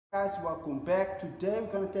Guys, welcome back. Today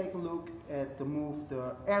we're going to take a look at the move,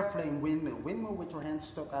 the airplane windmill. Windmill with your hands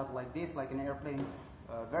stuck out like this, like an airplane.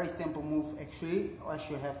 Very simple move actually, as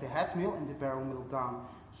you have the head mill and the barrel mill down.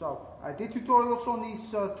 So I did tutorials on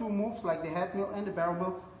these two moves, like the head mill and the barrel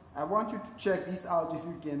mill. I want you to check these out if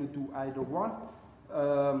you can do either one.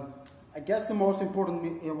 I guess the most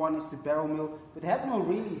important one is the barrel mill, but the head mill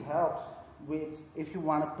really helps with if you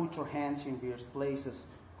want to put your hands in weird places,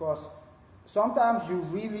 because sometimes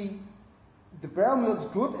the barrel mill is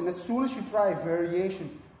good, and as soon as you try a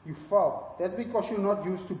variation, you fall. That's because you're not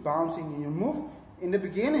used to bouncing in your move. In the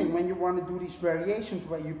beginning, when you want to do these variations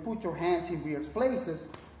where you put your hands in weird places,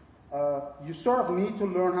 you sort of need to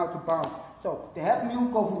learn how to bounce. So the head mill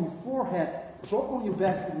goes on your forehead, drop on your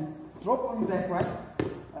back, and drop on your back, right?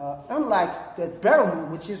 Unlike the barrel mill,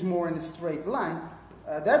 which is more in a straight line,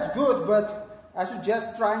 that's good, but I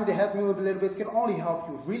suggest trying the head mill a little bit. Can only help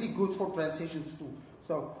you. Really good for transitions too.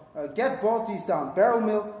 So get both these down. Barrel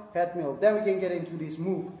mill, head mill. Then we can get into this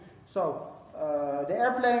move. So the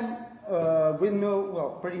airplane windmill, well,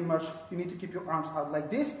 pretty much you need to keep your arms out like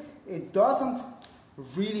this. It doesn't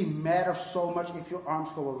really matter so much if your arms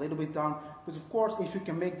go a little bit down. Because of course, if you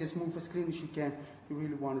can make this move as clean as you can, you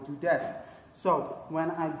really want to do that. So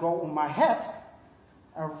when I go on my head,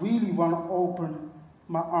 I really want to open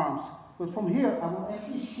my arms. But from here, I will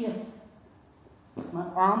actually shift my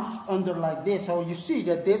arms under like this. So you see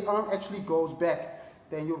that this arm actually goes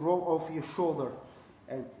back. Then you roll over your shoulder.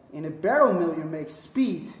 And in a barrel mill, you make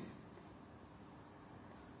speed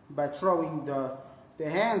by throwing the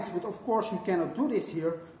hands. But of course, you cannot do this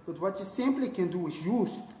here. But what you simply can do is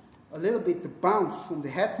use a little bit the bounce from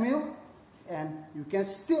the head mill. And you can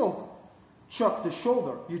still chuck the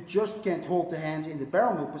shoulder. You just can't hold the hands in the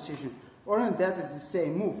barrel mill position. Other than that, it's the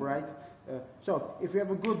same move, right? So if you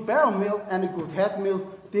have a good barrel mill and a good head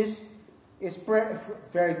mill, this is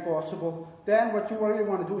very possible. Then what you really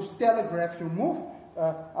want to do is telegraph your move.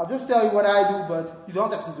 I'll just tell you what I do, but you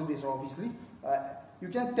don't have to do this obviously. You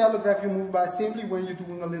can telegraph your move by simply when you're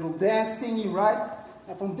doing a little dance thingy, right?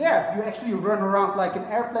 And from there, you actually run around like an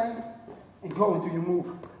airplane and go into your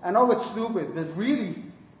move. I know it's stupid, but it really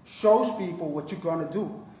shows people what you're gonna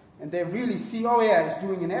do. And they really see, oh yeah, he's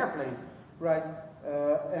doing an airplane, right?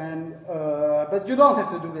 But you don't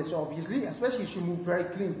have to do this obviously, especially if you move very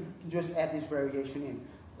clean. You can just add this variation in.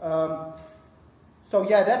 So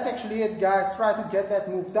yeah, that's actually it, guys. Try to get that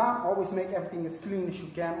move down. Always make everything as clean as you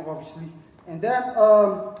can, obviously. And then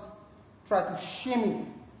try to shimmy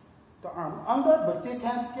the arm under, but this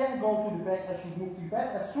hand can go to the back as you move the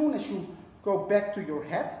back. As soon as you go back to your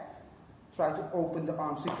head, try to open the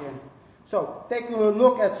arms again. So take a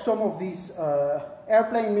look at some of these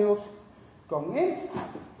airplane mills. Going in,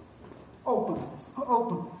 open,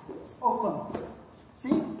 open, open.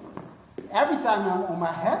 See? Every time I'm on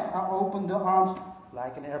my head, I open the arms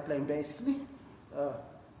like an airplane basically.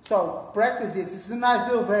 So practice this. It's a nice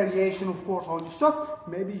little variation, of course, on your stuff.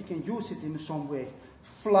 Maybe you can use it in some way.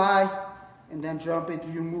 Fly and then jump into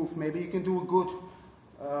your move. Maybe you can do a good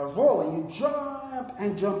roll and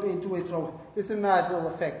you jump into it. So it's a nice little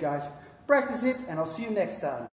effect, guys. Practice it and I'll see you next time.